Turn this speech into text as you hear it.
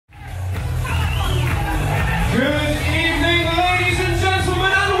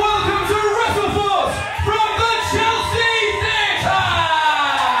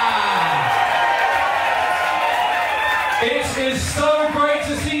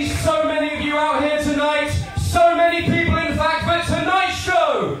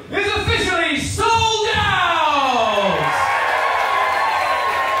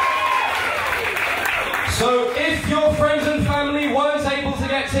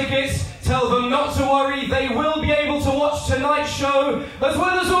tell them not to worry, they will be able to watch tonight's show, as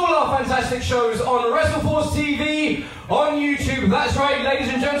well as all our fantastic shows on WrestleForce TV, on YouTube. That's right, ladies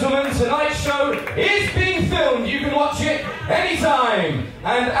and gentlemen, tonight's show is being filmed. You can watch it anytime.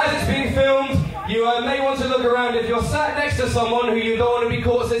 And as it's being filmed, you may want to look around. If you're sat next to someone who you don't want to be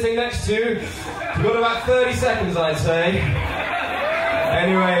caught sitting next to, you've got about 30 seconds, I'd say.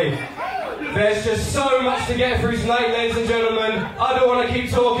 Anyway, there's just so much to get through tonight, ladies and gentlemen. I don't want to keep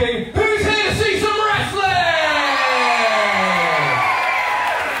talking. Who's here to see some wrestling?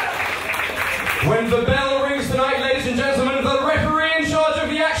 When the bell rings tonight, ladies and gentlemen, the referee in charge of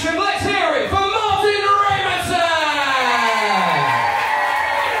the action, let's hear it for Martin Raymondson!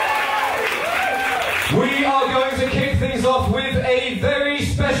 We are going to kick things off with a very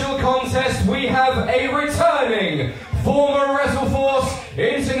special contest. We have a returning former WrestleForce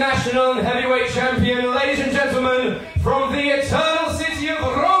International and Heavyweight Champion, ladies and gentlemen, from the eternal city of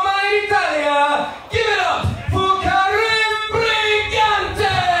Roma in Italia, give it up for Karim Brigante!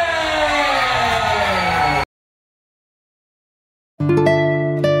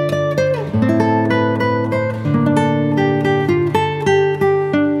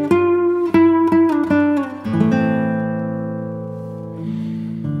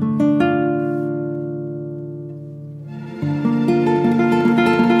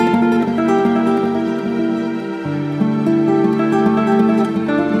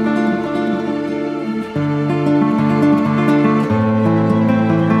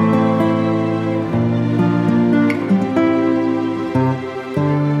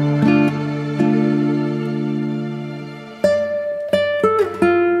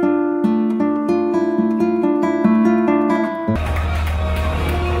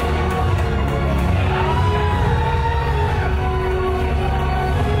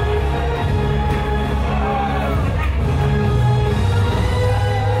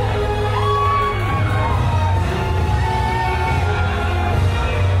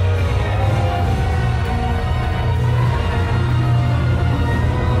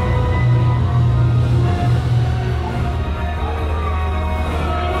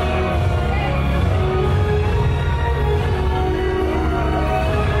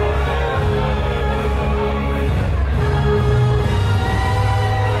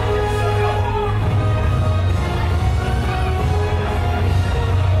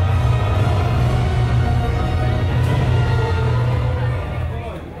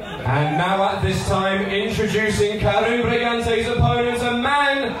 And now at this time, introducing Karim Brigante's opponent, a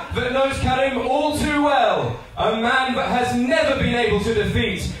man that knows Karim all too well, a man that has never been able to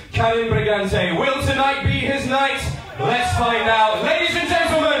defeat Karim Brigante. Will tonight be his night? Let's find out. Ladies and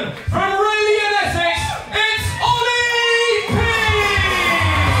gentlemen, from Raleigh in Essex, it's Ollie P!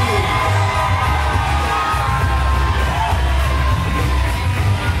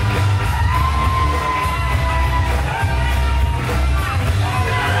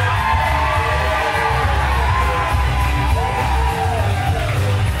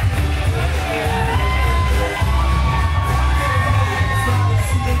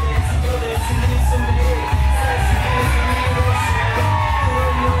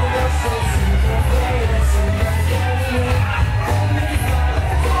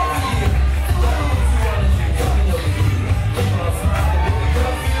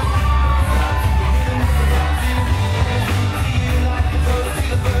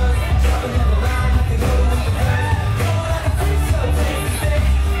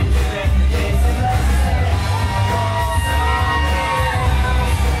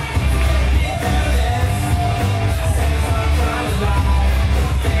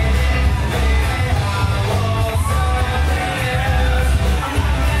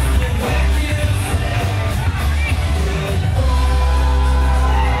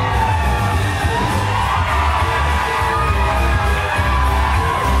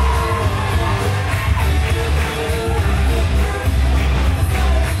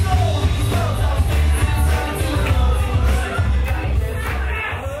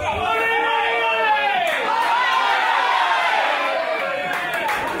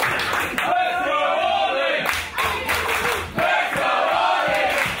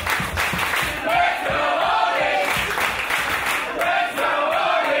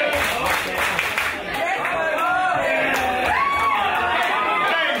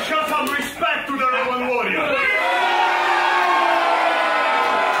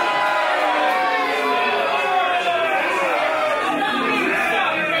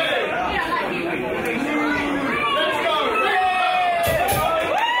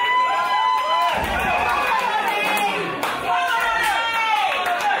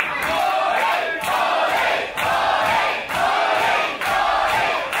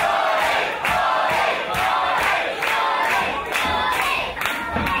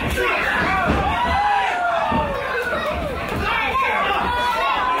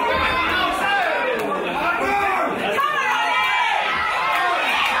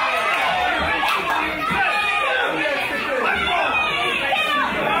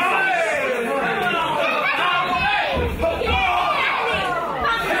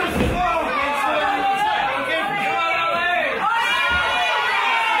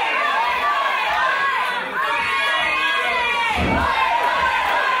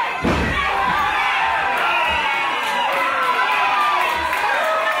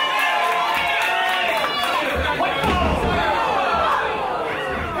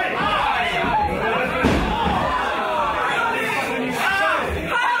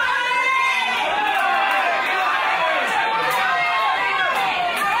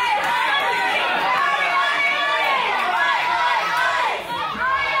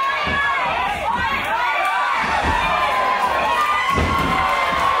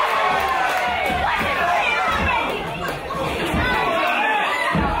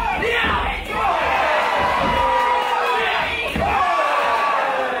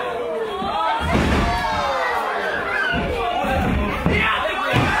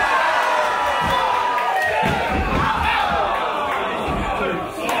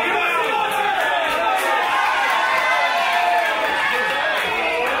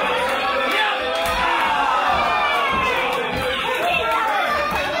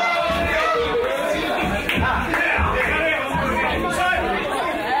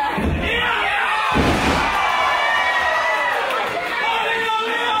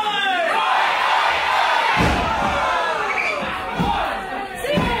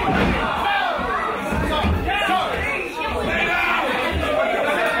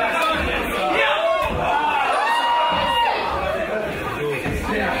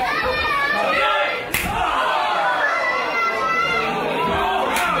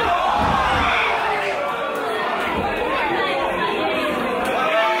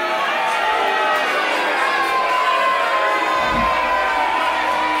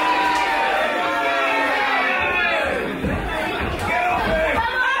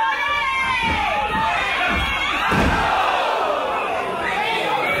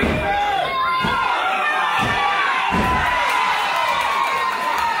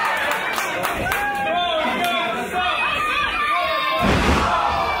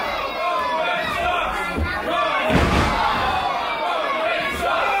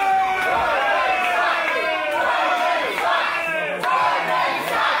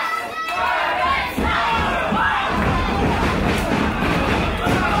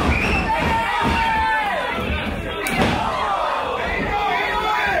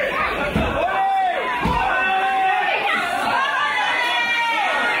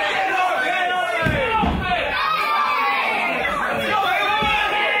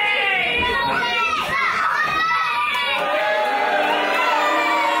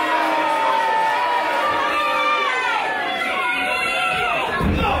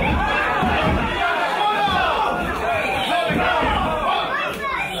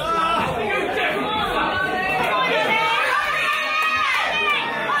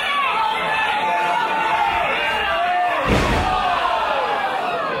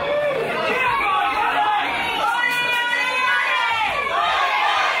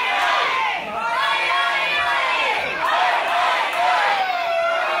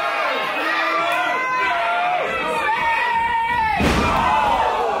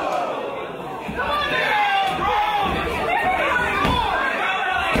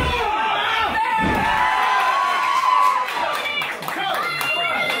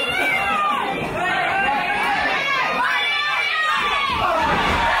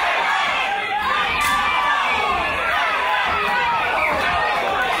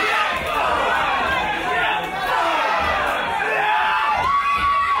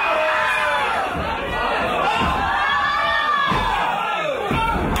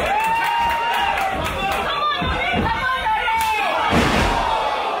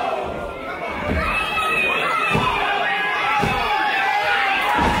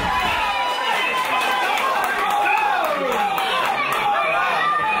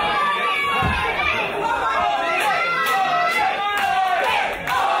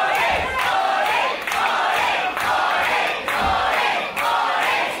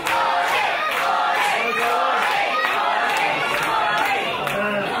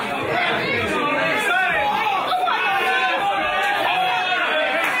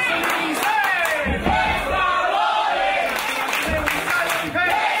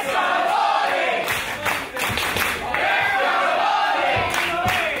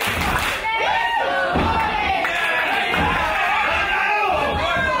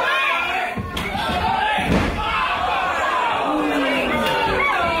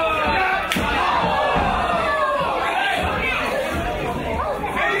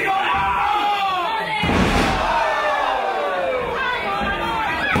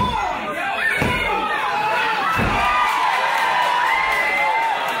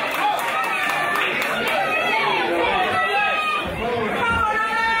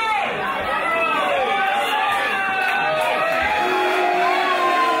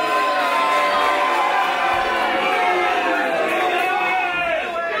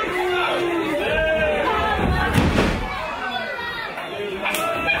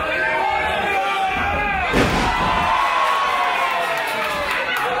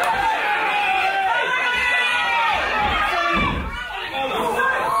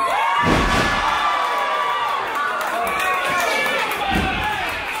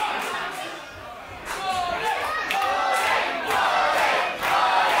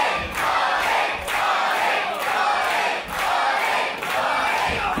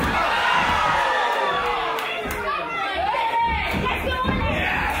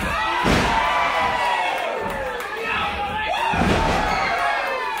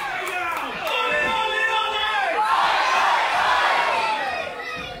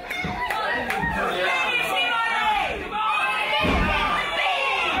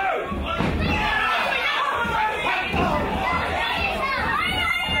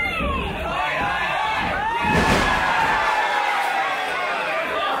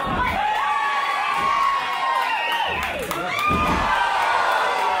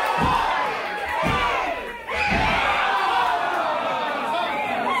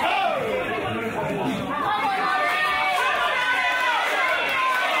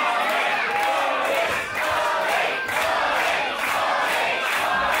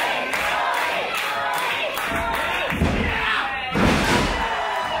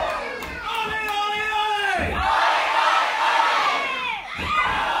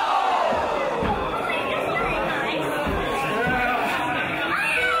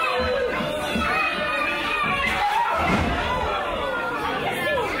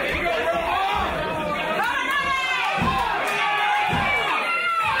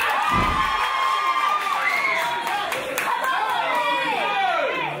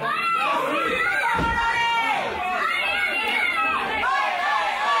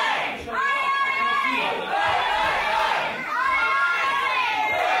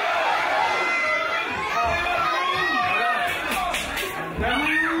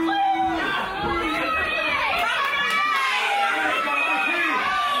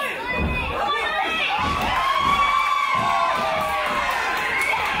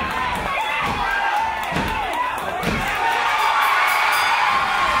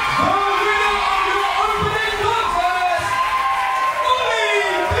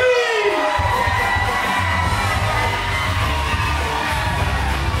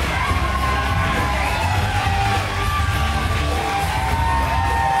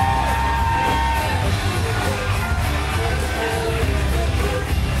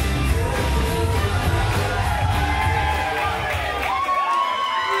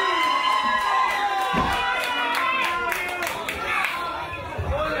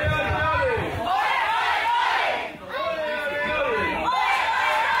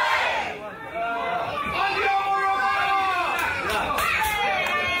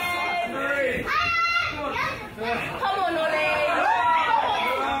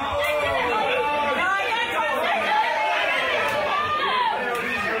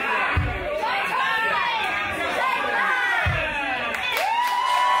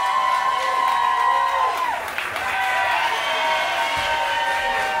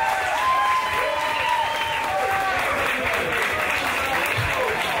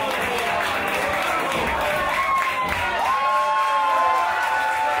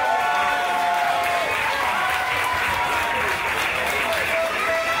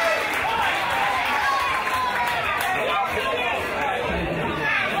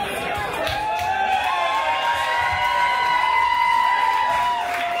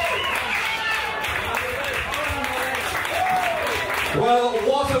 Well,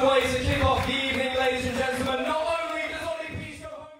 what a way